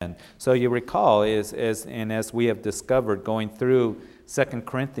So you recall, as we have discovered going through 2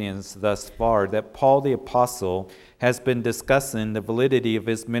 Corinthians thus far, that Paul the Apostle has been discussing the validity of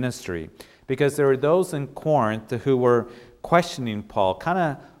his ministry. Because there were those in Corinth who were questioning Paul, kind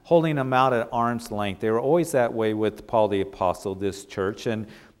of holding him out at arm's length. They were always that way with Paul the Apostle, this church. And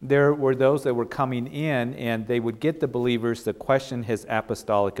there were those that were coming in, and they would get the believers to question his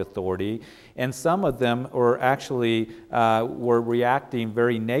apostolic authority. And some of them were actually were reacting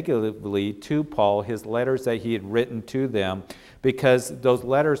very negatively to Paul, his letters that he had written to them, because those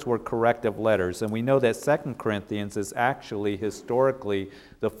letters were corrective letters. And we know that 2 Corinthians is actually historically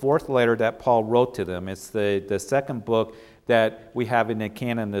the fourth letter that Paul wrote to them. It's the second book that we have in the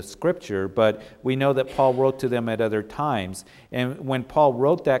canon of Scripture, but we know that Paul wrote to them at other times. And when Paul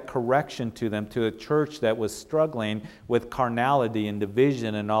wrote that correction to them, to a church that was struggling with carnality and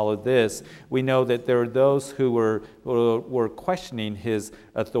division and all of this, we know that there are those who were questioning his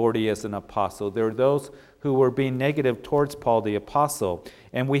authority as an apostle. There are those who were being negative towards Paul the Apostle.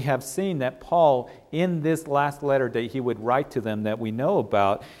 And we have seen that Paul, in this last letter that he would write to them that we know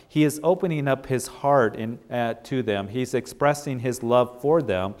about, he is opening up his heart to them. He's expressing his love for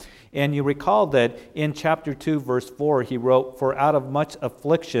them. And you recall that in chapter 2, verse 4, he wrote, "For out of much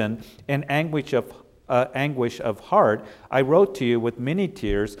affliction and anguish of heart, I wrote to you with many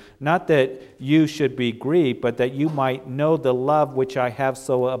tears, not that you should be grieved, but that you might know the love which I have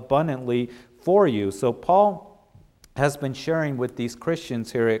so abundantly for you." So Paul has been sharing with these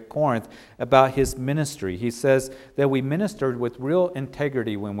Christians here at Corinth about his ministry. He says that we ministered with real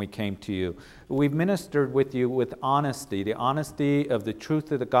integrity when we came to you. We've ministered with you with honesty, the honesty of the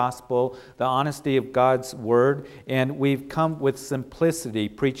truth of the gospel, the honesty of God's word, and we've come with simplicity,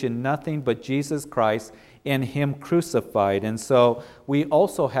 preaching nothing but Jesus Christ and Him crucified. And so we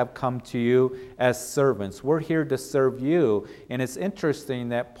also have come to you as servants. We're here to serve you. And it's interesting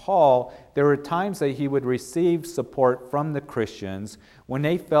that Paul, there were times that he would receive support from the Christians when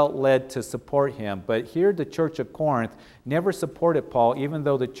they felt led to support him. But here the church of Corinth never supported Paul, even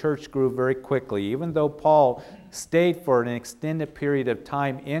though the church grew very quickly, even though Paul stayed for an extended period of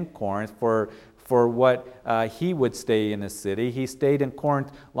time in Corinth for what he would stay in the city. He stayed in Corinth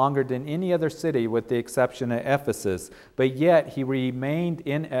longer than any other city with the exception of Ephesus. But yet he remained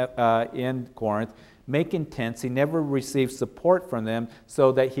in Corinth, making tents. He never received support from them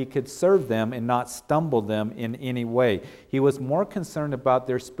so that he could serve them and not stumble them in any way. He was more concerned about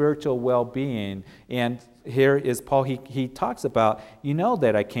their spiritual well-being. And here is Paul, he talks about, you know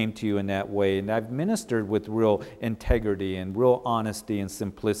that I came to you in that way, and I've ministered with real integrity and real honesty and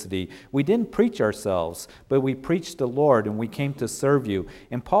simplicity. We didn't preach ourselves, but we preached the Lord, and we came to serve you.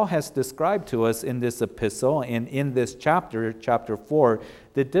 And Paul has described to us in this epistle and in this chapter 4,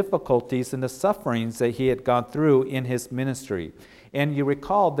 the difficulties and the sufferings that he had gone through in his ministry. And you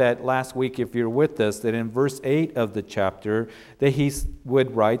recall that last week, if you're with us, that in verse 8 of the chapter, that he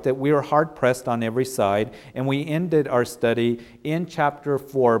would write that we are hard-pressed on every side, and we ended our study in chapter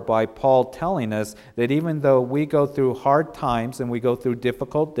 4 by Paul telling us that even though we go through hard times and we go through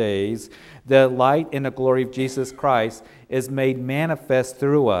difficult days, the light and the glory of Jesus Christ is made manifest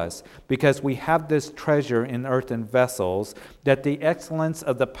through us, because we have this treasure in earthen vessels, that the excellence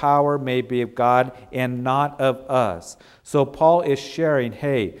of the power may be of God and not of us. So Paul is sharing,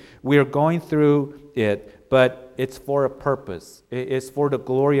 hey, we are going through it, but it's for a purpose. It's for the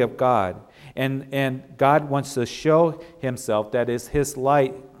glory of God. And God wants to show himself, that is his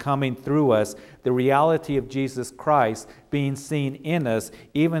light coming through us, the reality of Jesus Christ being seen in us,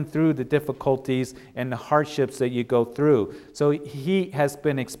 even through the difficulties and the hardships that you go through. So he has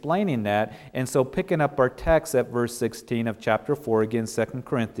been explaining that. And so picking up our text at verse 16 of chapter 4, again, 2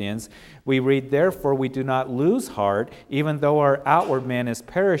 Corinthians, we read, "Therefore we do not lose heart, even though our outward man is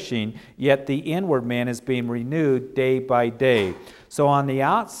perishing, yet the inward man is being renewed day by day." So on the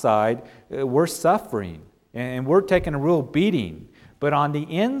outside, we're suffering, and we're taking a real beating. But on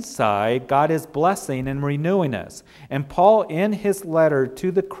the inside, God is blessing and renewing us. And Paul, in his letter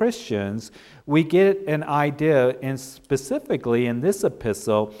to the Christians, we get an idea, and specifically in this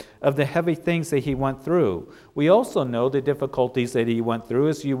epistle, of the heavy things that he went through. We also know the difficulties that he went through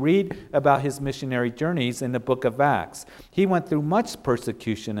as you read about his missionary journeys in the book of Acts. He went through much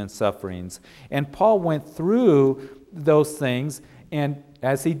persecution and sufferings. And Paul went through those things, and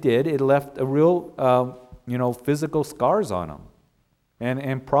as he did, it left a real physical scars on him.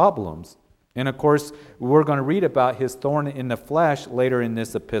 And problems. And of course, we're going to read about his thorn in the flesh later in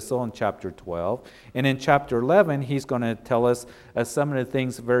this epistle in chapter 12. And in chapter 11, he's going to tell us some of the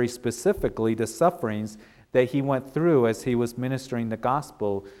things very specifically, the sufferings that he went through as he was ministering the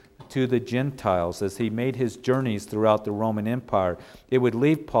gospel to the Gentiles as he made his journeys throughout the Roman Empire, it would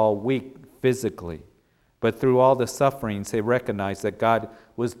leave Paul weak physically. But through all the sufferings, they recognized that God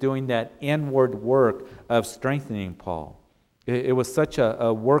was doing that inward work of strengthening Paul. It was such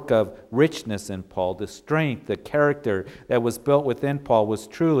a work of richness in Paul. The strength, the character that was built within Paul was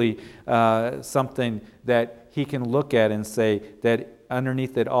truly something that he can look at and say that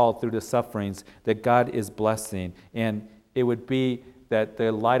underneath it all, through the sufferings, that God is blessing. And it would be that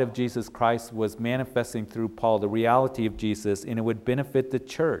the light of Jesus Christ was manifesting through Paul, the reality of Jesus, and it would benefit the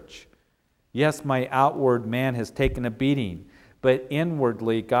church. Yes, my outward man has taken a beating, but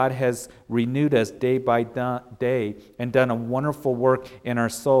inwardly, God has renewed us day by day and done a wonderful work in our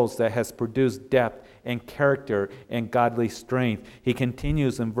souls that has produced depth and character and godly strength. He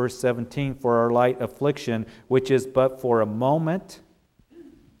continues in verse 17, for our light affliction, which is but for a moment.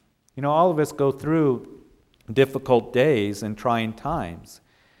 You know, all of us go through difficult days and trying times.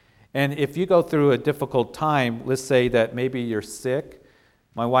 And if you go through a difficult time, let's say that maybe you're sick.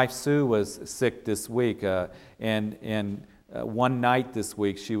 My wife Sue was sick this week, and one night this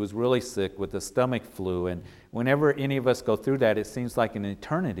week, she was really sick with a stomach flu. And whenever any of us go through that, it seems like an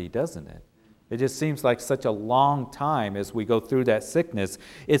eternity, doesn't it? It just seems like such a long time as we go through that sickness.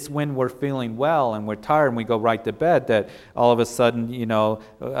 It's when we're feeling well and we're tired and we go right to bed that all of a sudden,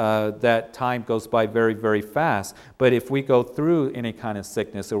 that time goes by very, very fast. But if we go through any kind of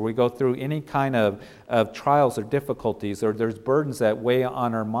sickness or we go through any kind of trials or difficulties, or there's burdens that weigh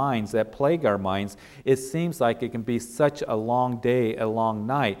on our minds, that plague our minds, it seems like it can be such a long day, a long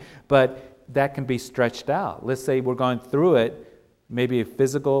night. But that can be stretched out. Let's say we're going through it, maybe a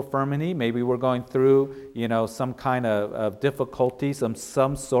physical infirmity, maybe we're going through, some kind of difficulties of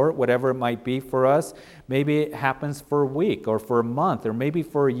some sort, whatever it might be for us. Maybe it happens for a week or for a month or maybe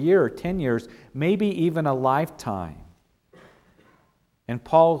for a year or 10 years, maybe even a lifetime. And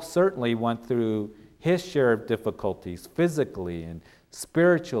Paul certainly went through his share of difficulties physically and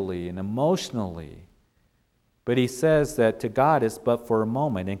spiritually and emotionally. But he says that to God it's but for a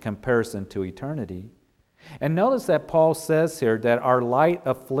moment in comparison to eternity. And notice that Paul says here that our light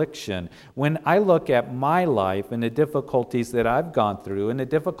affliction, when I look at my life and the difficulties that I've gone through and the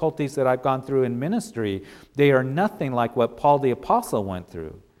difficulties that I've gone through in ministry, they are nothing like what Paul the Apostle went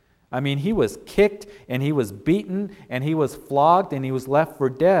through. I mean, he was kicked and he was beaten and he was flogged and he was left for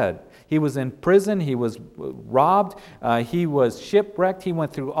dead. He was in prison, he was robbed, he was shipwrecked, he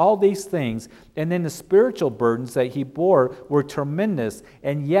went through all these things. And then the spiritual burdens that he bore were tremendous.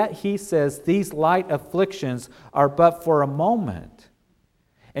 And yet he says these light afflictions are but for a moment.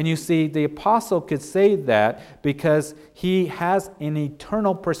 And you see, the apostle could say that because he has an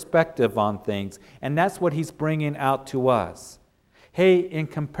eternal perspective on things. And that's what he's bringing out to us. Hey, in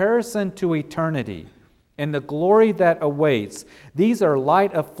comparison to eternity, and the glory that awaits, these are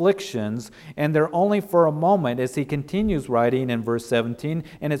light afflictions, and they're only for a moment, as he continues writing in verse 17,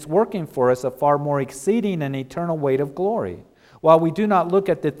 and it's working for us a far more exceeding and eternal weight of glory. While we do not look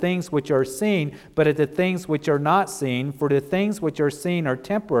at the things which are seen, but at the things which are not seen, for the things which are seen are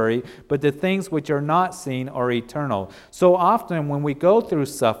temporary, but the things which are not seen are eternal. So often when we go through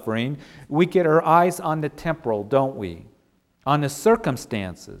suffering, we get our eyes on the temporal, don't we? On the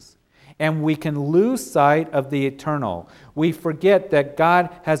circumstances. And we can lose sight of the eternal. We forget that God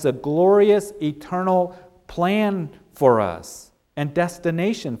has a glorious eternal plan for us and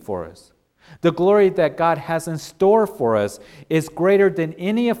destination for us. The glory that God has in store for us is greater than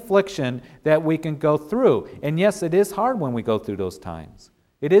any affliction that we can go through. And yes, it is hard when we go through those times.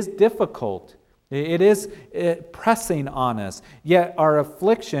 It is difficult. It is pressing on us. Yet our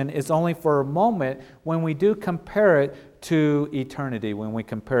affliction is only for a moment when we do compare it to eternity, when we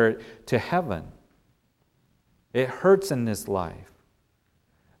compare it to heaven. It hurts in this life.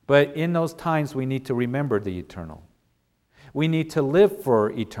 But in those times, we need to remember the eternal. We need to live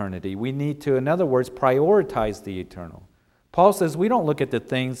for eternity. We need to, in other words, prioritize the eternal. Paul says we don't look at the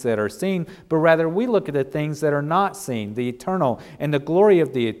things that are seen, but rather we look at the things that are not seen, the eternal and the glory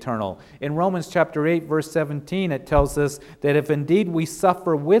of the eternal. In Romans chapter 8, verse 17, it tells us that if indeed we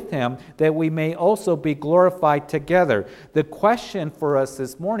suffer with him, that we may also be glorified together. The question for us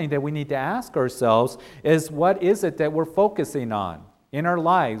this morning that we need to ask ourselves is, what is it that we're focusing on in our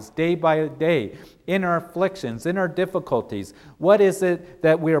lives, day by day, in our afflictions, in our difficulties? What is it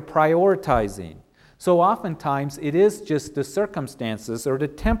that we are prioritizing? So oftentimes it is just the circumstances or the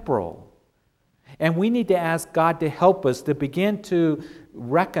temporal. And we need to ask God to help us to begin to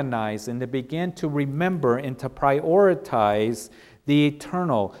recognize and to begin to remember and to prioritize the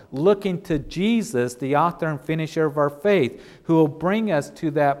eternal, looking to Jesus, the author and finisher of our faith, who will bring us to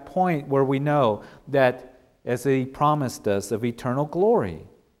that point where we know that, as he promised us, of eternal glory.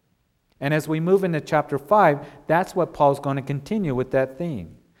 And as we move into chapter 5, that's what Paul's going to continue with that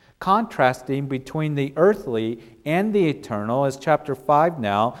theme. Contrasting between the earthly and the eternal, as chapter 5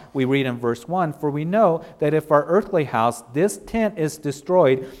 now, we read in verse 1, "For we know that if our earthly house, this tent, is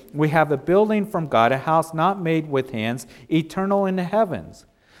destroyed, we have a building from God, a house not made with hands, eternal in the heavens."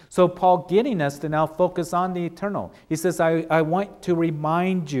 So Paul getting us to now focus on the eternal. He says, I want to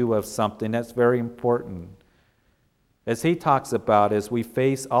remind you of something that's very important. As he talks about, as we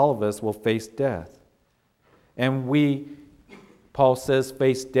face, all of us will face death. And we, Paul says,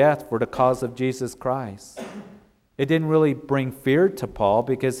 face death for the cause of Jesus Christ. It didn't really bring fear to Paul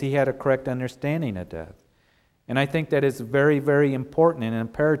because he had a correct understanding of death. And I think that it's very, very important and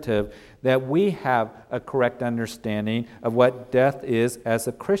imperative that we have a correct understanding of what death is as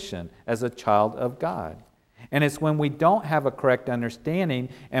a Christian, as a child of God. And it's when we don't have a correct understanding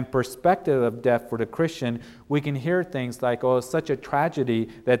and perspective of death for the Christian, we can hear things like, oh, it's such a tragedy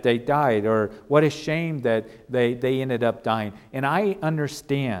that they died, or what a shame that they ended up dying. And I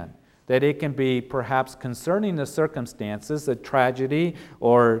understand that it can be perhaps concerning the circumstances, a tragedy,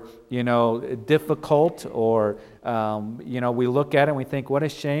 or, difficult, or, we look at it and we think, what a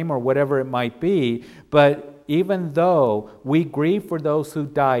shame, or whatever it might be. But even though we grieve for those who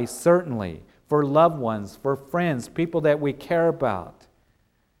die, certainly, for loved ones, for friends, people that we care about,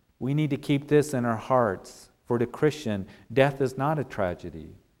 we need to keep this in our hearts. For the Christian, death is not a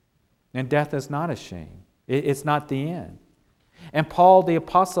tragedy, and death is not a shame. It's not the end. And Paul the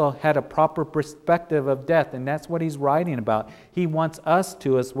Apostle had a proper perspective of death, and that's what he's writing about. He wants us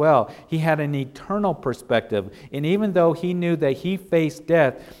to as well. He had an eternal perspective, and even though he knew that he faced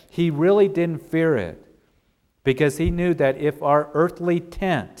death, he really didn't fear it, because he knew that if our earthly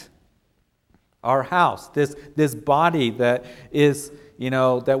tent, our house, this body that is,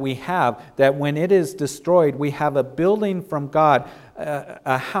 that we have, that when it is destroyed, we have a building from God,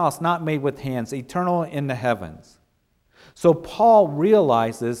 a house not made with hands, eternal in the heavens. So Paul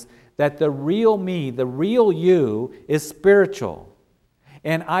realizes that the real me, the real you, is spiritual.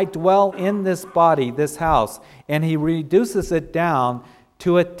 And I dwell in this body, this house, and he reduces it down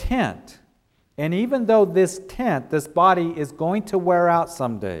to a tent. And even though this tent, this body, is going to wear out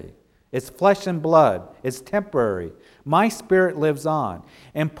someday, it's flesh and blood, it's temporary, my spirit lives on.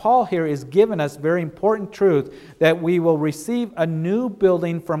 And Paul here is giving us very important truth that we will receive a new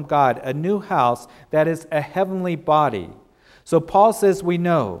building from God, a new house that is a heavenly body. So Paul says we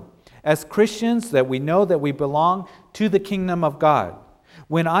know, as Christians, that we know that we belong to the kingdom of God.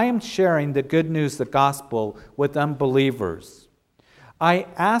 When I am sharing the good news, the gospel, with unbelievers, I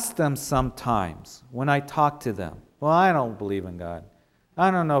ask them sometimes when I talk to them, well, I don't believe in God. I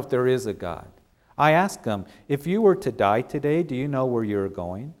don't know if there is a God. I ask them, if you were to die today, do you know where you're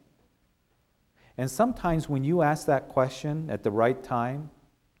going? And sometimes when you ask that question at the right time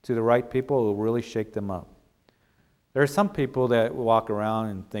to the right people, it will really shake them up. There are some people that walk around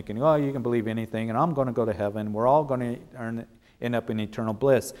and thinking, oh, you can believe anything, and I'm going to go to heaven. We're all going to end up in eternal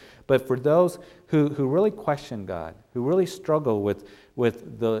bliss. But for those who really question God, who really struggle with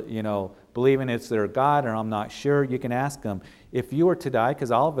the, believing it's their God, or I'm not sure, you can ask them, if you were to die,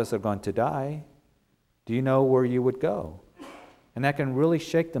 because all of us are going to die, do you know where you would go? And that can really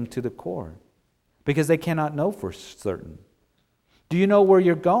shake them to the core, because they cannot know for certain. Do you know where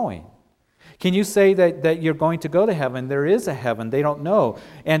you're going? Can you say that you're going to go to heaven? There is a heaven. They don't know.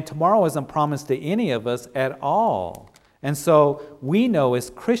 And tomorrow isn't promised to any of us at all. And so we know as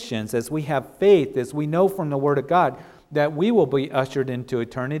Christians, as we have faith, as we know from the Word of God, that we will be ushered into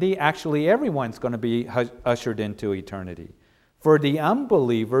eternity. Actually, everyone's going to be ushered into eternity. For the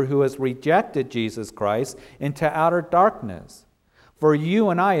unbeliever who has rejected Jesus Christ, into outer darkness. For you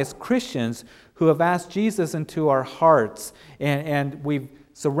and I as Christians who have asked Jesus into our hearts and we've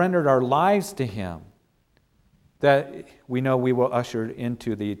surrendered our lives to Him, that we know we will usher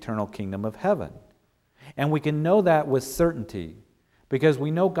into the eternal kingdom of heaven. And we can know that with certainty because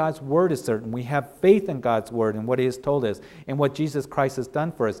we know God's Word is certain. We have faith in God's Word and what He has told us and what Jesus Christ has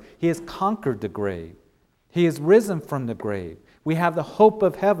done for us. He has conquered the grave. He has risen from the grave. We have the hope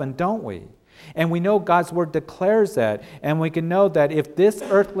of heaven, don't we? And we know God's Word declares that. And we can know that if this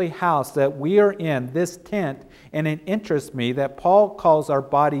earthly house that we are in, this tent, and it interests me that Paul calls our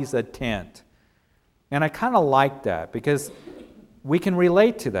bodies a tent. And I kind of like that because we can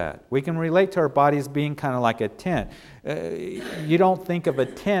relate to that. We can relate to our bodies being kind of like a tent. You don't think of a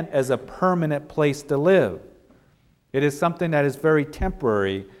tent as a permanent place to live. It is something that is very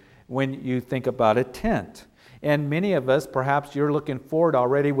temporary when you think about a tent. And many of us, perhaps you're looking forward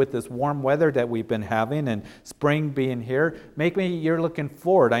already with this warm weather that we've been having and spring being here. Maybe you're looking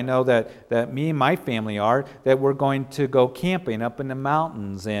forward. I know that me and my family are, that we're going to go camping up in the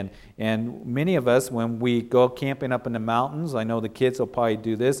mountains. And many of us, when we go camping up in the mountains, I know the kids will probably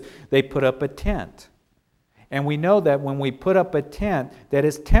do this, they put up a tent. And we know that when we put up a tent, that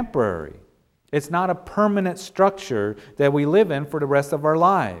is temporary. It's not a permanent structure that we live in for the rest of our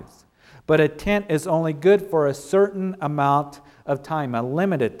lives. But a tent is only good for a certain amount of time, a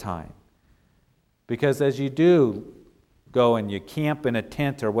limited time. Because as you do go and you camp in a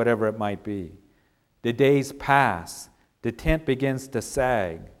tent or whatever it might be, the days pass, the tent begins to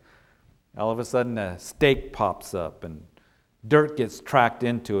sag. All of a sudden a stake pops up and dirt gets tracked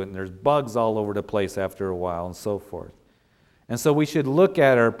into it and there's bugs all over the place after a while and so forth. And so we should look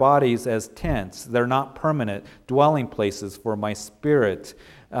at our bodies as tents. They're not permanent dwelling places for my spirit.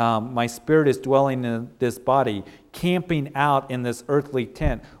 My spirit is dwelling in this body, camping out in this earthly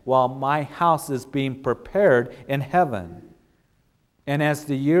tent while my house is being prepared in heaven. And as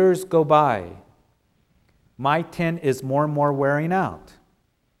the years go by, my tent is more and more wearing out.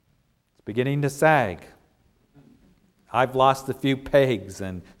 It's beginning to sag. I've lost a few pegs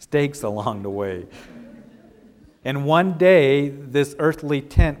and stakes along the way. And one day, this earthly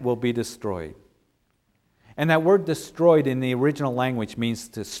tent will be destroyed. And that word destroyed in the original language means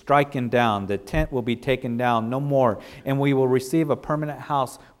to striken down. The tent will be taken down, no more. And we will receive a permanent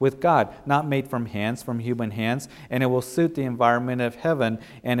house with God, not made from hands, from human hands. And it will suit the environment of heaven,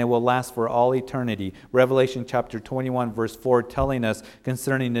 and it will last for all eternity. Revelation chapter 21, verse 4, telling us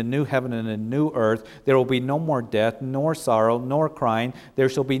concerning the new heaven and the new earth, there will be no more death, nor sorrow, nor crying. There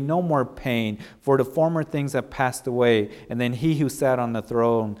shall be no more pain, for the former things have passed away. And then he who sat on the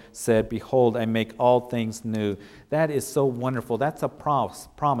throne said, Behold, I make all things new. That is so wonderful. That's a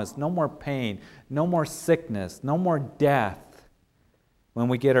promise. No more pain, no more sickness, no more death when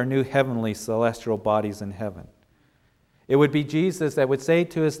we get our new heavenly celestial bodies in heaven. It would be Jesus that would say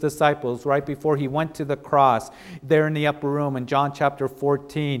to his disciples right before he went to the cross, there in the upper room in John chapter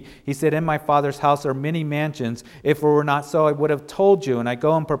 14, he said, In my Father's house are many mansions. If it were not so, I would have told you, and I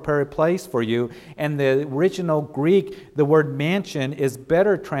go and prepare a place for you. And the original Greek, the word mansion is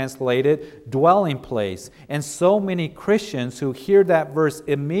better translated dwelling place. And so many Christians who hear that verse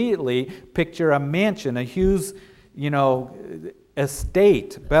immediately picture a mansion, a huge,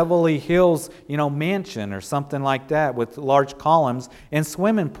 estate, Beverly Hills, mansion or something like that with large columns and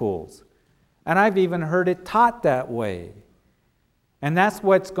swimming pools. And I've even heard it taught that way. And that's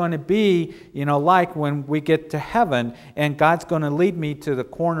what's going to be, like when we get to heaven and God's going to lead me to the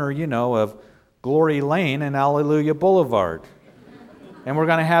corner, of Glory Lane and Alleluia Boulevard. And we're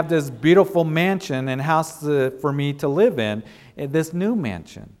going to have this beautiful mansion and house for me to live in this new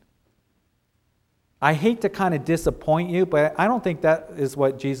mansion. I hate to kind of disappoint you, but I don't think that is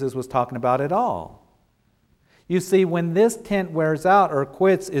what Jesus was talking about at all. You see, when this tent wears out or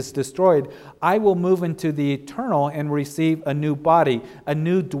quits, is destroyed, I will move into the eternal and receive a new body, a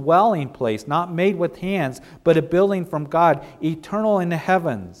new dwelling place, not made with hands, but a building from God, eternal in the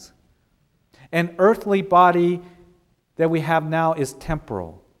heavens. An earthly body that we have now is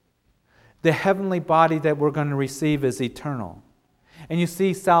temporal. The heavenly body that we're going to receive is eternal. And you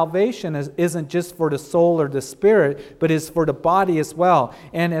see, salvation isn't just for the soul or the spirit, but is for the body as well.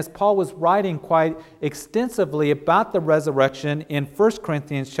 And as Paul was writing quite extensively about the resurrection in 1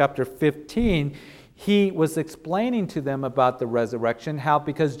 Corinthians chapter 15, he was explaining to them about the resurrection, how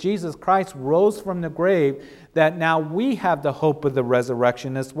because Jesus Christ rose from the grave, that now we have the hope of the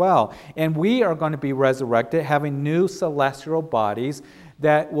resurrection as well. And we are going to be resurrected, having new celestial bodies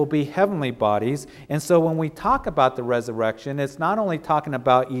that will be heavenly bodies. And so when we talk about the resurrection, it's not only talking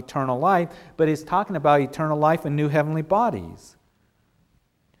about eternal life, but it's talking about eternal life and new heavenly bodies.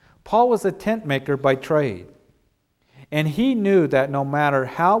 Paul was a tent maker by trade. And he knew that no matter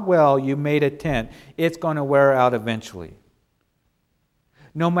how well you made a tent, it's going to wear out eventually.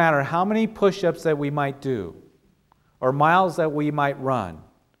 No matter how many push-ups that we might do, or miles that we might run,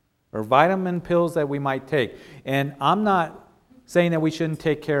 or vitamin pills that we might take. And I'm not saying that we shouldn't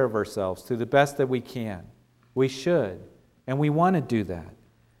take care of ourselves to the best that we can. We should, and we want to do that.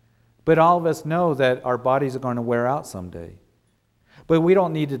 But all of us know that our bodies are going to wear out someday. But we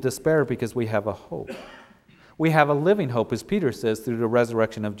don't need to despair because we have a hope. We have a living hope, as Peter says, through the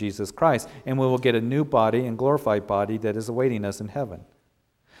resurrection of Jesus Christ, and we will get a new body and glorified body that is awaiting us in heaven.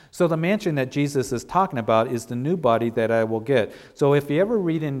 So the mansion that Jesus is talking about is the new body that I will get. So if you ever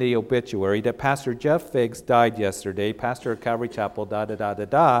read in the obituary that Pastor Jeff Figs died yesterday, pastor of Calvary Chapel,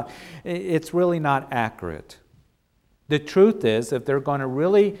 it's really not accurate. The truth is, if they're going to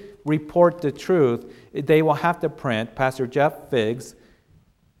really report the truth, they will have to print, Pastor Jeff Figs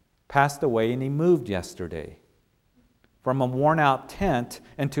passed away and he moved yesterday from a worn-out tent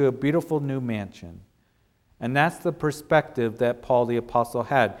into a beautiful new mansion. And that's the perspective that Paul the Apostle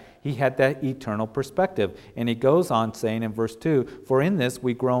had. He had that eternal perspective. And he goes on saying in verse 2, "For in this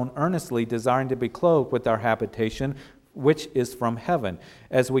we groan earnestly, desiring to be clothed with our habitation, which is from heaven."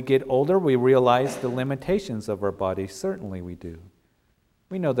 As we get older, we realize the limitations of our bodies. Certainly we do.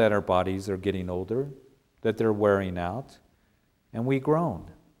 We know that our bodies are getting older, that they're wearing out, and we groan.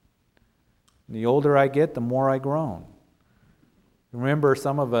 The older I get, the more I groan. Remember,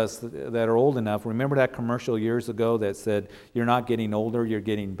 some of us that are old enough, remember that commercial years ago that said, "You're not getting older, you're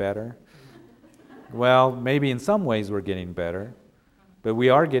getting better"? Well, maybe in some ways we're getting better, but we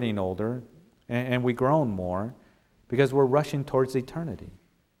are getting older, and we groan more because we're rushing towards eternity.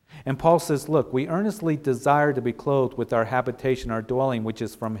 And Paul says, look, we earnestly desire to be clothed with our habitation, our dwelling, which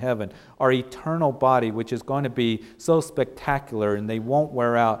is from heaven, our eternal body, which is going to be so spectacular and they won't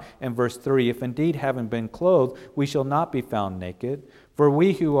wear out. And verse 3, "If indeed having been clothed, we shall not be found naked. For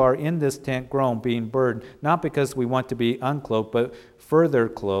we who are in this tent groan, being burdened, not because we want to be unclothed, but further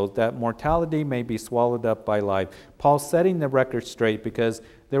clothed, that mortality may be swallowed up by life." Paul's setting the record straight because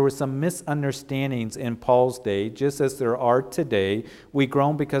there were some misunderstandings in Paul's day, just as there are today. We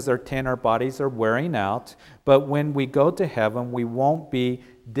groan because our bodies are wearing out, but when we go to heaven, we won't be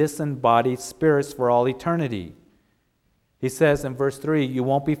disembodied spirits for all eternity. He says in verse 3, "You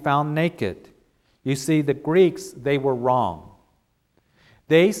won't be found naked." You see, the Greeks, they were wrong.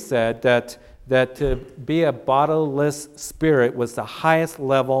 They said that to be a bodiless spirit was the highest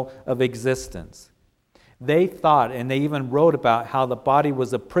level of existence. They thought, and they even wrote about how the body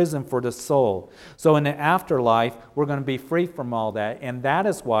was a prison for the soul. So in the afterlife, we're going to be free from all that. And that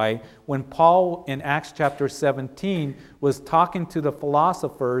is why when Paul in Acts chapter 17 was talking to the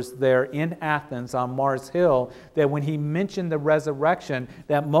philosophers there in Athens on Mars Hill, that when he mentioned the resurrection,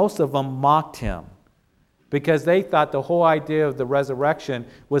 that most of them mocked him. Because they thought the whole idea of the resurrection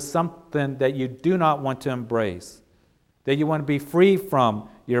was something that you do not want to embrace. That you want to be free from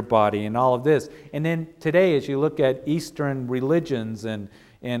your body and all of this. And then today, as you look at Eastern religions and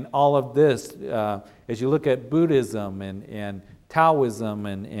all of this, as you look at Buddhism and Taoism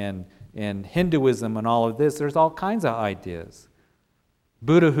and Hinduism and all of this, there's all kinds of ideas.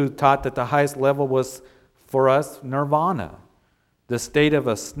 Buddha, who taught that the highest level was for us nirvana, the state of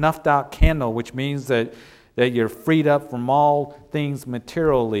a snuffed out candle, which means that you're freed up from all things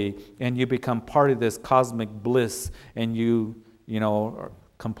materially and you become part of this cosmic bliss and you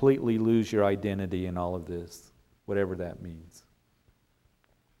completely lose your identity in all of this, whatever that means.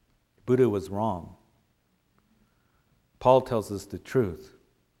 Buddha was wrong. Paul tells us the truth,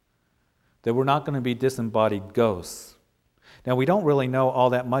 that we're not going to be disembodied ghosts. Now, we don't really know all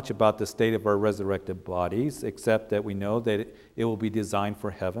that much about the state of our resurrected bodies, except that we know that it will be designed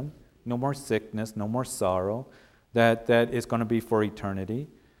for heaven. No more sickness, no more sorrow, that it's going to be for eternity.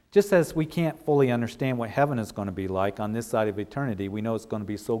 Just as we can't fully understand what heaven is going to be like on this side of eternity, we know it's going to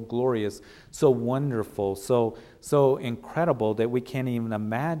be so glorious, so wonderful, so incredible that we can't even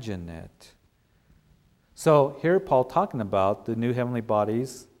imagine it. So here Paul talking about the new heavenly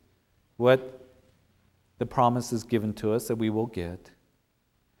bodies, what the promise is given to us that we will get.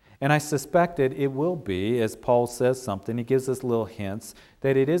 And I suspect that it will be, as Paul says something, he gives us little hints,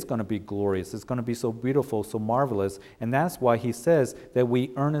 that it is going to be glorious. It's going to be so beautiful, so marvelous. And that's why he says that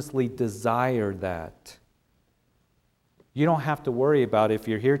we earnestly desire that. You don't have to worry about, if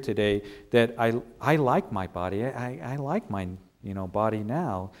you're here today, that I like my body. I like my body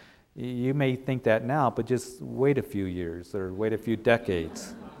now. You may think that now, but just wait a few years or wait a few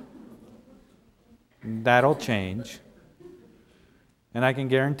decades. That'll change. And I can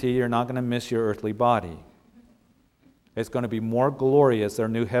guarantee you're not going to miss your earthly body. It's going to be more glorious, our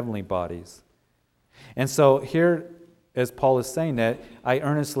new heavenly bodies. And so here, as Paul is saying that, I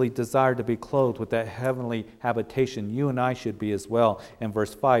earnestly desire to be clothed with that heavenly habitation. You and I should be as well. In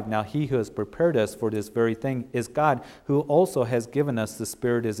verse 5, "Now he who has prepared us for this very thing is God, who also has given us the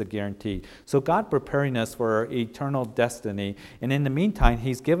Spirit as a guarantee." So God preparing us for our eternal destiny. And in the meantime,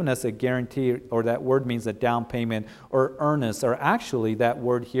 he's given us a guarantee, or that word means a down payment, or earnest, or actually that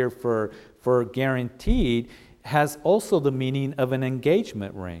word here for guaranteed has also the meaning of an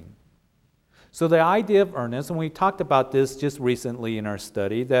engagement ring. So the idea of earnest, and we talked about this just recently in our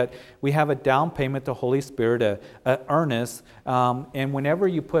study, that we have a down payment to Holy Spirit, a earnest, and whenever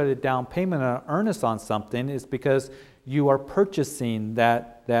you put a down payment, an earnest on something, it's because you are purchasing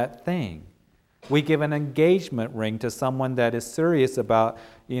that thing. We give an engagement ring to someone that is serious about,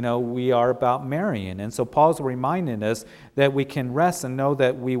 we are about marrying. And so Paul's reminding us that we can rest and know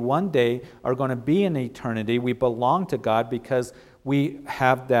that we one day are going to be in eternity. We belong to God because we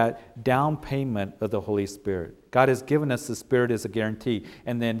have that down payment of the Holy Spirit. God has given us the Spirit as a guarantee,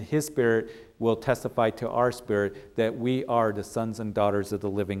 and then His Spirit will testify to our spirit that we are the sons and daughters of the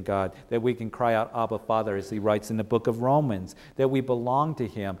living God, that we can cry out, Abba, Father, as he writes in the book of Romans, that we belong to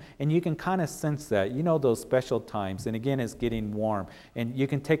Him. And you can kind of sense that, those special times, and again, it's getting warm, and you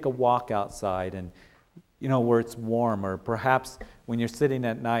can take a walk outside and where it's warm, or perhaps when you're sitting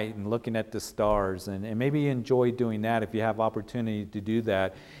at night and looking at the stars, and maybe you enjoy doing that if you have opportunity to do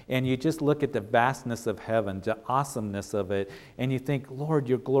that, and you just look at the vastness of heaven, the awesomeness of it, and you think, Lord,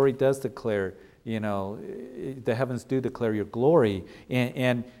 your glory does declare, the heavens do declare your glory,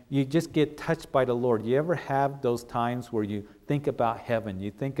 and you just get touched by the Lord. You ever have those times where you think about heaven,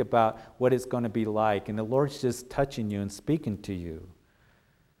 you think about what it's going to be like, and the Lord's just touching you and speaking to you?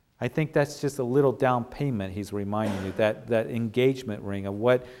 I think that's just a little down payment He's reminding you, that engagement ring of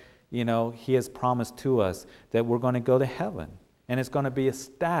what, He has promised to us, that we're going to go to heaven. And it's going to be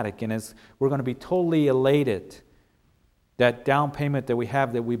ecstatic, and we're going to be totally elated. That down payment that we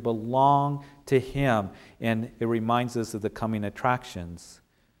have, that we belong to Him, and it reminds us of the coming attractions.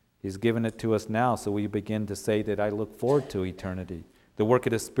 He's given it to us now, so we begin to say that I look forward to eternity. The work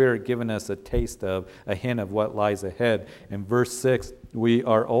of the Spirit giving us a taste of, a hint of what lies ahead. In verse 6, we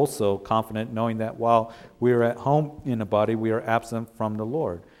are also confident knowing that while we are at home in the body, we are absent from the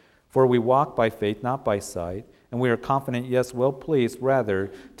Lord. For we walk by faith, not by sight, and we are confident, yes, well pleased, rather,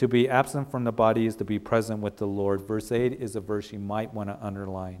 to be absent from the body is to be present with the Lord. Verse 8 is a verse you might want to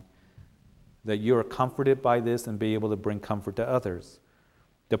underline, that you are comforted by this and be able to bring comfort to others.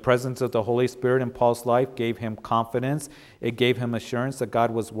 The presence of the Holy Spirit in Paul's life gave him confidence. It gave him assurance that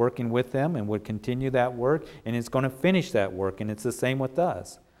God was working with him and would continue that work, and is going to finish that work, and it's the same with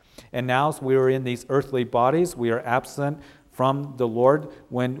us. And now, as we are in these earthly bodies, we are absent from the Lord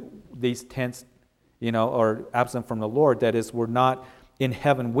when these tents, are absent from the Lord. That is, we're not in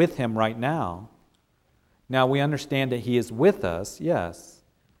heaven with Him right now. Now, we understand that He is with us, yes.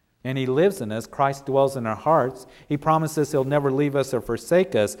 And He lives in us. Christ dwells in our hearts. He promises He'll never leave us or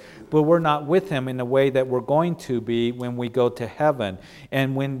forsake us, but we're not with Him in the way that we're going to be when we go to heaven.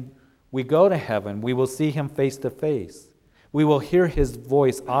 And when we go to heaven, we will see Him face to face. We will hear His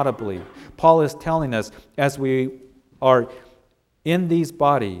voice audibly. Paul is telling us, as we are in these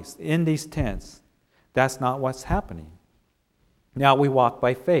bodies, in these tents, that's not what's happening. Now we walk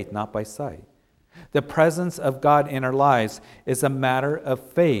by faith, not by sight. The presence of God in our lives is a matter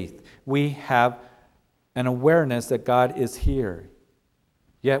of faith. We have an awareness that God is here,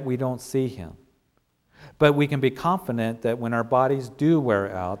 yet we don't see Him. But we can be confident that when our bodies do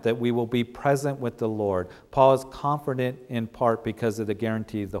wear out, that we will be present with the Lord. Paul is confident in part because of the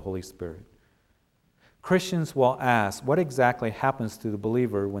guarantee of the Holy Spirit. Christians will ask, what exactly happens to the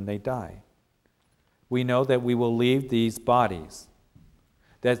believer when they die? We know that we will leave these bodies,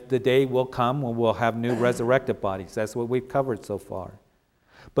 that the day will come when we'll have new resurrected bodies. That's what we've covered so far.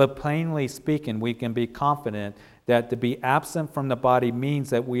 But plainly speaking, we can be confident that to be absent from the body means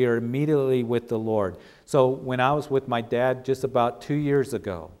that we are immediately with the Lord. So when I was with my dad just about 2 years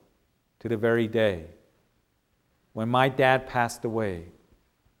ago, to the very day, when my dad passed away,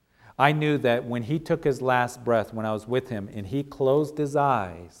 I knew that when he took his last breath, when I was with him, and he closed his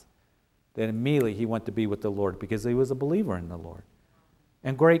eyes, that immediately he went to be with the Lord because he was a believer in the Lord.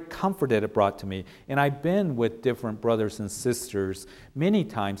 And great comfort that it brought to me. And I've been with different brothers and sisters many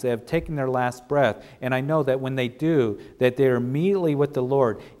times. They have taken their last breath. And I know that when they do, that they're immediately with the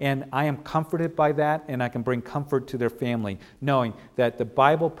Lord. And I am comforted by that, and I can bring comfort to their family, knowing that the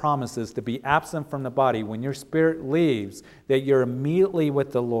Bible promises to be absent from the body. When your spirit leaves, that you're immediately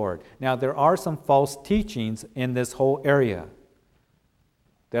with the Lord. Now, there are some false teachings in this whole area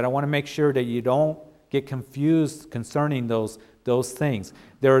that I want to make sure that you don't get confused concerning those things.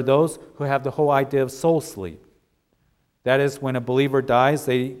 There are those who have the whole idea of soul sleep. That is, when a believer dies,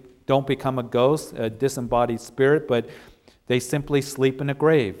 they don't become a ghost, a disembodied spirit, but they simply sleep in a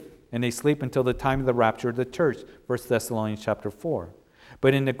grave. And they sleep until the time of the rapture of the church, 1 Thessalonians chapter 4.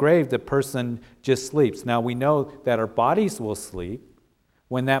 But in the grave, the person just sleeps. Now, we know that our bodies will sleep.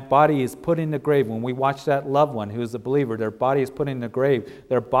 When that body is put in the grave, when we watch that loved one who is a believer, their body is put in the grave,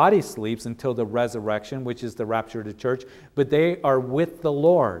 their body sleeps until the resurrection, which is the rapture of the church, but they are with the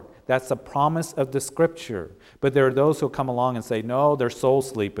Lord. That's a promise of the Scripture. But there are those who come along and say, no, they're soul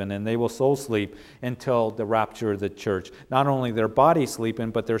sleeping, and they will soul sleep until the rapture of the church. Not only their body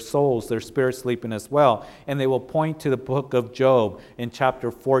sleeping, but their souls, their spirit sleeping as well. And they will point to the book of Job in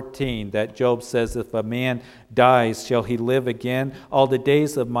chapter 14, that Job says, if a man dies, shall he live again? All the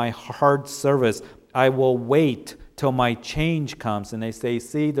days of my hard service, I will wait till my change comes. And they say,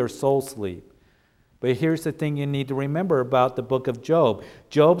 see, they're soul sleep. But here's the thing you need to remember about the book of Job.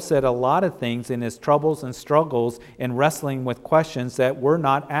 Job said a lot of things in his troubles and struggles and wrestling with questions that were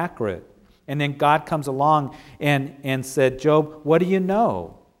not accurate. And then God comes along and said, Job, what do you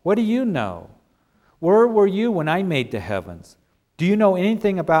know? What do you know? Where were you when I made the heavens? Do you know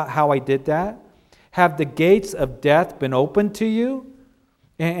anything about how I did that? Have the gates of death been opened to you?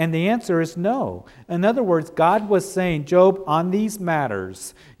 And the answer is no. In other words, God was saying, Job, on these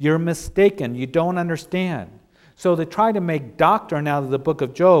matters, you're mistaken. You don't understand. So to try to make doctrine out of the book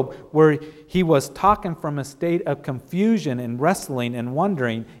of Job, where he was talking from a state of confusion and wrestling and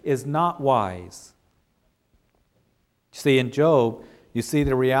wondering, is not wise. See, in Job, you see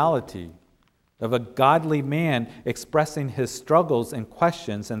the reality of a godly man expressing his struggles and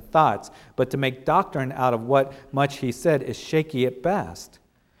questions and thoughts, but to make doctrine out of what much he said is shaky at best.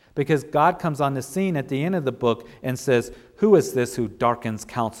 Because God comes on the scene at the end of the book and says, who is this who darkens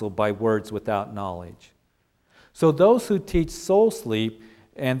counsel by words without knowledge? So those who teach soul sleep,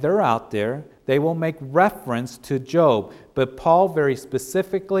 and they're out there, they will make reference to Job. But Paul very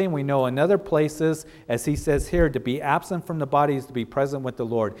specifically, and we know in other places, as he says here, to be absent from the body is to be present with the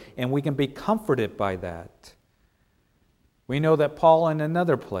Lord. And we can be comforted by that. We know that Paul in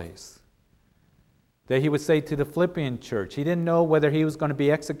another place, that he would say to the Philippian church, he didn't know whether he was going to be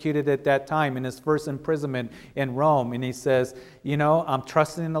executed at that time in his first imprisonment in Rome. And he says, I'm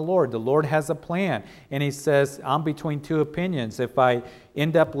trusting in the Lord. The Lord has a plan. And he says, I'm between two opinions. If I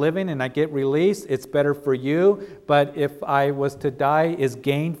end up living and I get released, it's better for you. But if I was to die, is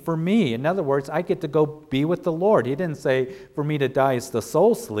gain for me. In other words, I get to go be with the Lord. He didn't say for me to die is the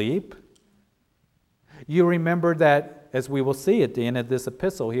soul sleep. You remember that, as we will see at the end of this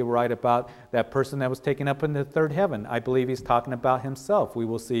epistle, he'll write about that person that was taken up in the third heaven. I believe he's talking about himself. We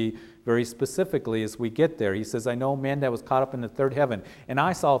will see very specifically as we get there. He says, I know a man that was caught up in the third heaven, and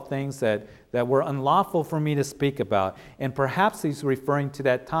I saw things that were unlawful for me to speak about. And perhaps he's referring to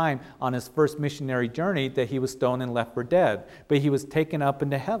that time on his first missionary journey that he was stoned and left for dead, but he was taken up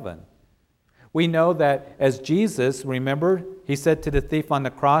into heaven. We know that as Jesus, remember, he said to the thief on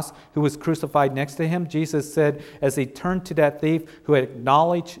the cross who was crucified next to him, Jesus said as he turned to that thief who had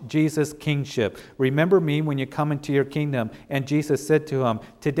acknowledged Jesus' kingship, remember me when you come into your kingdom. And Jesus said to him,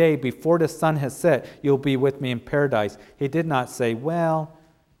 today, before the sun has set, you'll be with me in paradise. He did not say, well,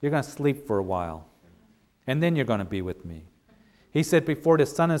 you're going to sleep for a while, and then you're going to be with me. He said, before the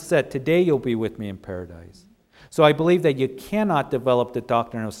sun has set, today you'll be with me in paradise. So I believe that you cannot develop the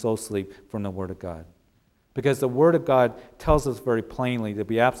doctrine of soul sleep from the Word of God. Because the Word of God tells us very plainly to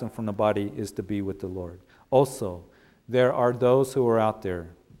be absent from the body is to be with the Lord. Also, there are those who are out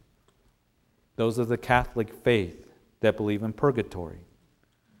there, those of the Catholic faith, that believe in purgatory.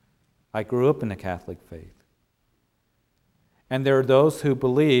 I grew up in the Catholic faith. And there are those who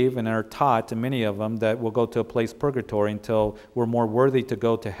believe and are taught, and many of them, that we'll go to a place purgatory until we're more worthy to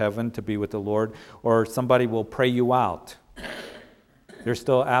go to heaven to be with the Lord, or somebody will pray you out. There's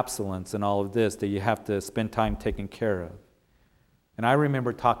still absolence in all of this that you have to spend time taking care of. And I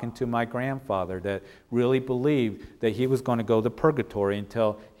remember talking to my grandfather that really believed that he was going to go to purgatory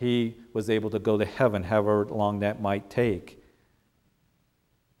until he was able to go to heaven, however long that might take.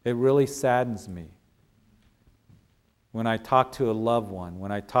 It really saddens me when I talk to a loved one,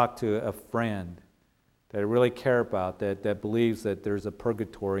 when I talk to a friend that I really care about, that believes that there's a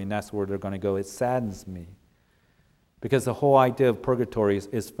purgatory and that's where they're going to go. It saddens me. Because the whole idea of purgatory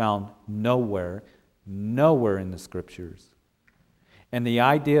is found nowhere in the Scriptures. And the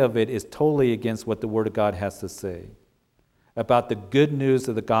idea of it is totally against what the Word of God has to say about the good news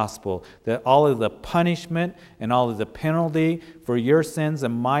of the gospel, that all of the punishment and all of the penalty for your sins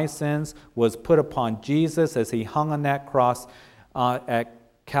and my sins was put upon Jesus as he hung on that cross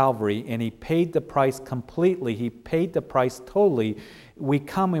at Calvary, and he paid the price completely. He paid the price totally. We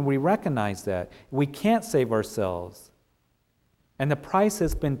come and we recognize that. We can't save ourselves. And the price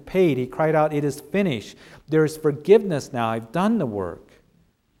has been paid. He cried out, it is finished. There is forgiveness now. I've done the work,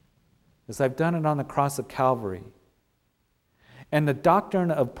 as I've done it on the cross of Calvary. And the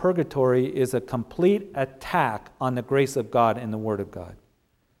doctrine of purgatory is a complete attack on the grace of God and the Word of God.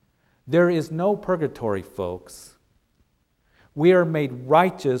 There is no purgatory, folks. We are made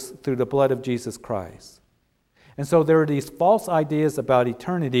righteous through the blood of Jesus Christ. And so there are these false ideas about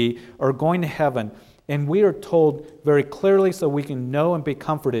eternity or going to heaven. And we are told very clearly, so we can know and be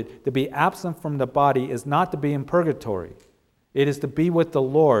comforted, to be absent from the body is not to be in purgatory. It is to be with the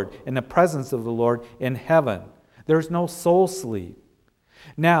Lord, in the presence of the Lord, in heaven. There's no soul sleep.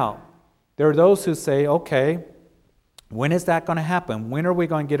 Now, there are those who say, okay, when is that going to happen? When are we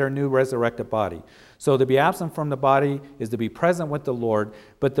going to get our new resurrected body? So to be absent from the body is to be present with the Lord,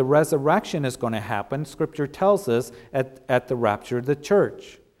 but the resurrection is going to happen, Scripture tells us, at the rapture of the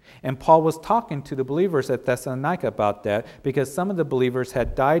church. And Paul was talking to the believers at Thessalonica about that because some of the believers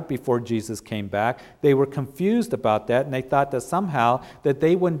had died before Jesus came back. They were confused about that, and they thought that somehow that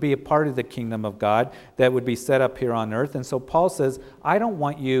they wouldn't be a part of the kingdom of God that would be set up here on earth. And so Paul says, I don't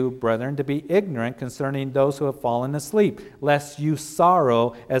want you, brethren, to be ignorant concerning those who have fallen asleep, lest you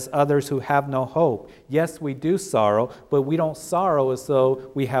sorrow as others who have no hope. Yes, we do sorrow, but we don't sorrow as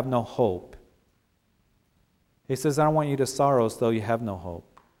though we have no hope. He says, I don't want you to sorrow as though you have no hope.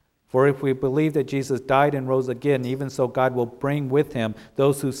 For if we believe that Jesus died and rose again, even so God will bring with him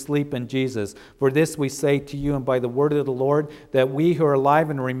those who sleep in Jesus. For this we say to you and by the word of the Lord, that we who are alive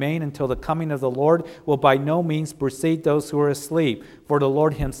and remain until the coming of the Lord will by no means precede those who are asleep. For the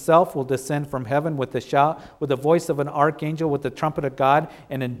Lord himself will descend from heaven with a shout, with the voice of an archangel, with the trumpet of God,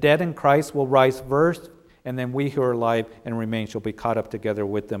 and the dead in Christ will rise first. And then we who are alive and remain shall be caught up together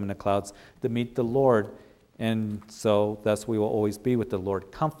with them in the clouds to meet the Lord. And so thus we will always be with the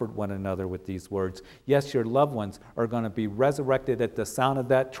Lord. Comfort one another with these words. Yes, your loved ones are going to be resurrected at the sound of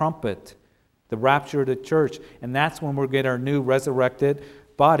that trumpet, the rapture of the church. And that's when we'll get our new resurrected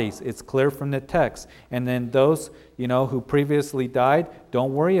bodies. It's clear from the text. And then those, who previously died,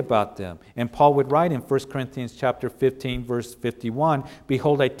 don't worry about them. And Paul would write in 1 Corinthians chapter 15, verse 51,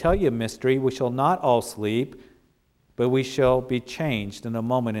 Behold, I tell you a mystery, we shall not all sleep, but we shall be changed in a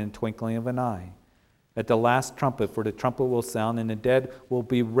moment, in the twinkling of an eye. At the last trumpet, for the trumpet will sound, and the dead will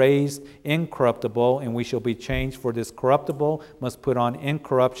be raised incorruptible, and we shall be changed. For this corruptible must put on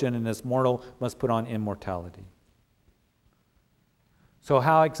incorruption, and this mortal must put on immortality. So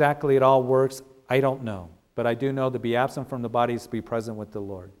how exactly it all works, I don't know. But I do know to be absent from the body is to be present with the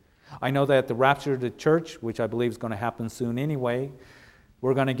Lord. I know that at the rapture of the church, which I believe is going to happen soon anyway,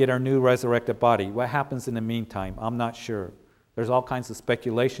 we're going to get our new resurrected body. What happens in the meantime, I'm not sure. There's all kinds of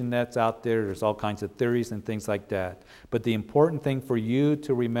speculation that's out there. There's all kinds of theories and things like that. But the important thing for you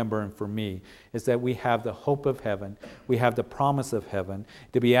to remember and for me is that we have the hope of heaven. We have the promise of heaven.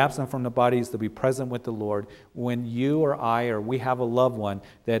 To be absent from the body is to be present with the Lord. When you or I or we have a loved one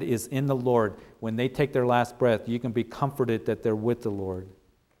that is in the Lord, when they take their last breath, you can be comforted that they're with the Lord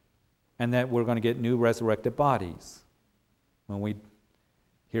and that we're going to get new resurrected bodies when we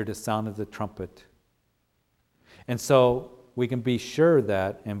hear the sound of the trumpet. And so we can be sure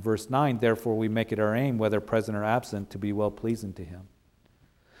that, in verse 9, therefore we make it our aim, whether present or absent, to be well-pleasing to him.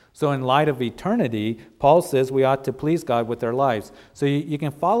 So in light of eternity, Paul says we ought to please God with our lives. So you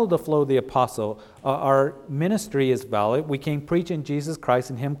can follow the flow of the apostle. Our ministry is valid. We came preaching Jesus Christ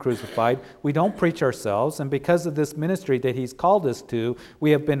and him crucified. We don't preach ourselves. And because of this ministry that he's called us to,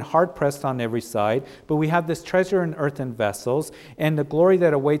 we have been hard-pressed on every side. But we have this treasure in earthen vessels. And the glory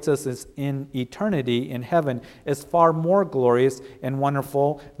that awaits us is in eternity in heaven is far more glorious and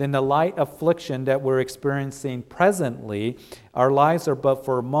wonderful than the light affliction that we're experiencing presently. Our lives are but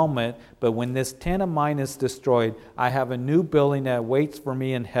for a moment, but when this tent of mine is destroyed, I have a new building that waits for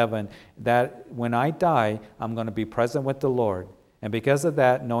me in heaven, that when I die, I'm going to be present with the Lord. And because of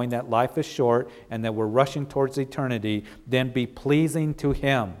that, knowing that life is short and that we're rushing towards eternity, then be pleasing to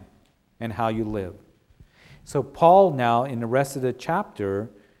him in how you live. So Paul now, in the rest of the chapter,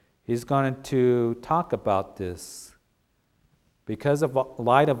 he's going to talk about this. Because of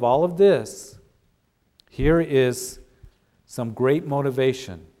light of all of this, here is some great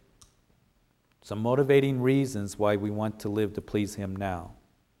motivation, some motivating reasons why we want to live to please him now.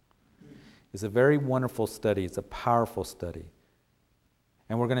 It's a very wonderful study. It's a powerful study.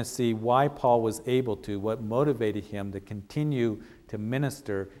 And we're going to see why Paul was able to, what motivated him to continue to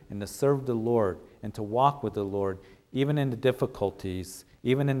minister and to serve the Lord and to walk with the Lord, even in the difficulties,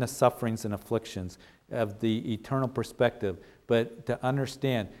 even in the sufferings and afflictions of the eternal perspective. But to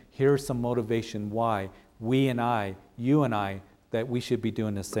understand, here's some motivation why we and I, you and I, that we should be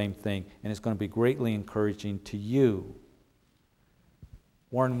doing the same thing. And it's going to be greatly encouraging to you.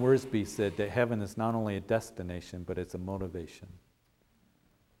 Warren Wiersbe said that heaven is not only a destination, but it's a motivation.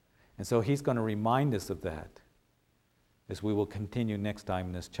 And so he's going to remind us of that as we will continue next time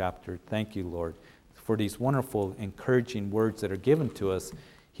in this chapter. Thank you, Lord, for these wonderful, encouraging words that are given to us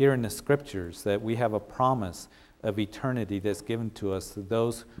here in the Scriptures, that we have a promise of eternity that's given to us to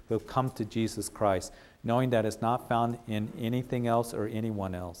those who have come to Jesus Christ. knowing that it's not found in anything else or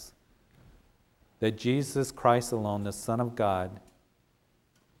anyone else. That Jesus Christ alone, the Son of God,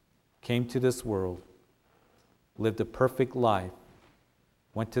 came to this world, lived a perfect life,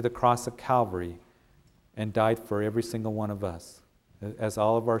 went to the cross of Calvary, and died for every single one of us, as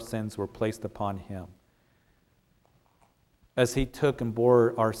all of our sins were placed upon him. As he took and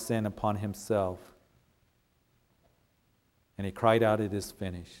bore our sin upon himself, and he cried out, "It is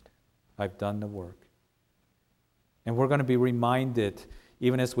finished. I've done the work." And we're going to be reminded,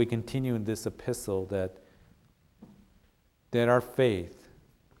 even as we continue in this epistle, that our faith,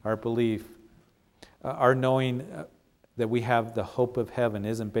 our belief, our knowing that we have the hope of heaven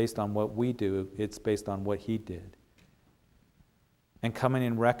isn't based on what we do, it's based on what he did. And coming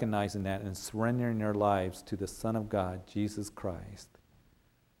and recognizing that and surrendering our lives to the Son of God, Jesus Christ,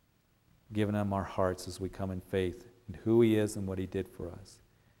 giving him our hearts as we come in faith in who he is and what he did for us.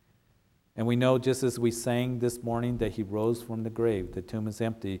 And we know, just as we sang this morning, that he rose from the grave, the tomb is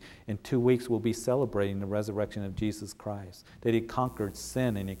empty. In 2 weeks we'll be celebrating the resurrection of Jesus Christ, that he conquered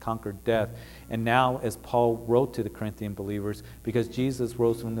sin and he conquered death. And now, as Paul wrote to the Corinthian believers, because Jesus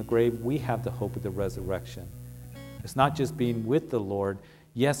rose from the grave, we have the hope of the resurrection. It's not just being with the Lord.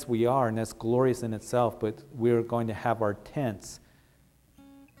 Yes, we are, and that's glorious in itself, but we're going to have our tents,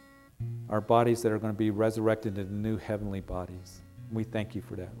 our bodies that are going to be resurrected into new heavenly bodies. We thank you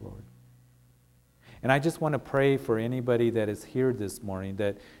for that, Lord. And I just want to pray for anybody that is here this morning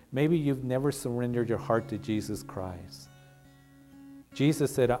that maybe you've never surrendered your heart to Jesus Christ.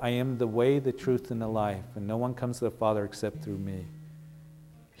 Jesus said, "I am the way, the truth, and the life, and no one comes to the Father except through me."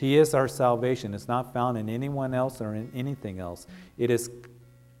 He is our salvation. It's not found in anyone else or in anything else. It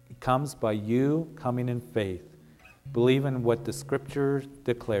comes by you coming in faith, believing what the Scripture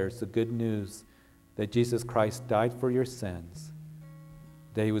declares, the good news that Jesus Christ died for your sins,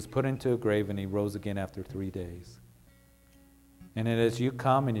 that he was put into a grave and he rose again after 3 days. And as you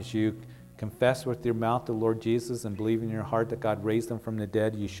come and as you confess with your mouth the Lord Jesus and believe in your heart that God raised him from the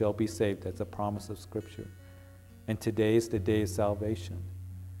dead, you shall be saved. That's a promise of Scripture. And today is the day of salvation.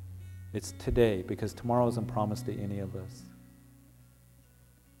 It's today, because tomorrow isn't promised to any of us.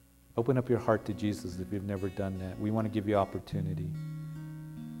 Open up your heart to Jesus if you've never done that. We want to give you opportunity.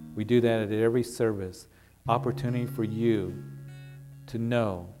 We do that at every service. Opportunity for you to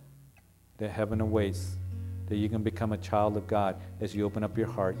know that heaven awaits, that you can become a child of God as you open up your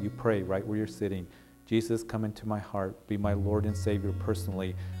heart. You pray right where you're sitting. Jesus, come into my heart. Be my Lord and Savior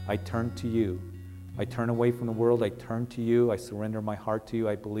personally. I turn to you. I turn away from the world. I turn to you. I surrender my heart to you.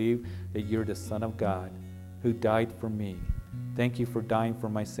 I believe that you're the Son of God who died for me. Thank you for dying for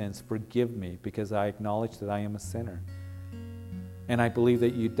my sins. Forgive me, because I acknowledge that I am a sinner. And I believe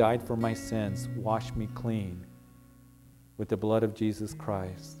that you died for my sins. Wash me clean with the blood of Jesus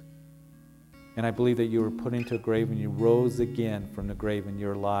Christ. And I believe that you were put into a grave and you rose again from the grave and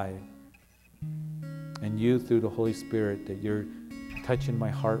you're alive. And you, through the Holy Spirit, that you're touching my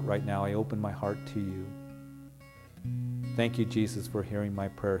heart right now. I open my heart to you. Thank you, Jesus, for hearing my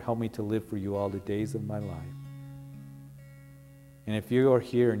prayer. Help me to live for you all the days of my life. And if you are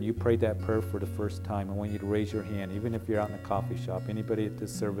here and you prayed that prayer for the first time, I want you to raise your hand, even if you're out in a coffee shop, anybody at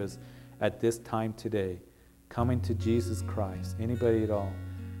this service at this time today, coming to Jesus Christ, anybody at all.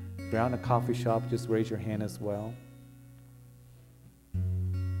 If you're out in a coffee shop, just raise your hand as well.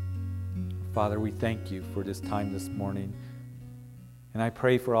 Father, we thank you for this time this morning. And I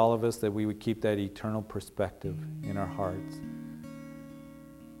pray for all of us that we would keep that eternal perspective in our hearts.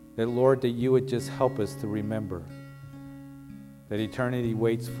 That, Lord, that you would just help us to remember that eternity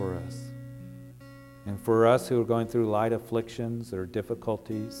waits for us. And for us who are going through light afflictions or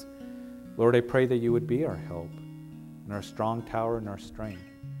difficulties, Lord, I pray that you would be our help and our strong tower and our strength.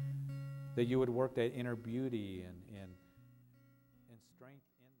 That you would work that inner beauty and strength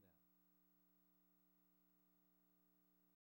in them.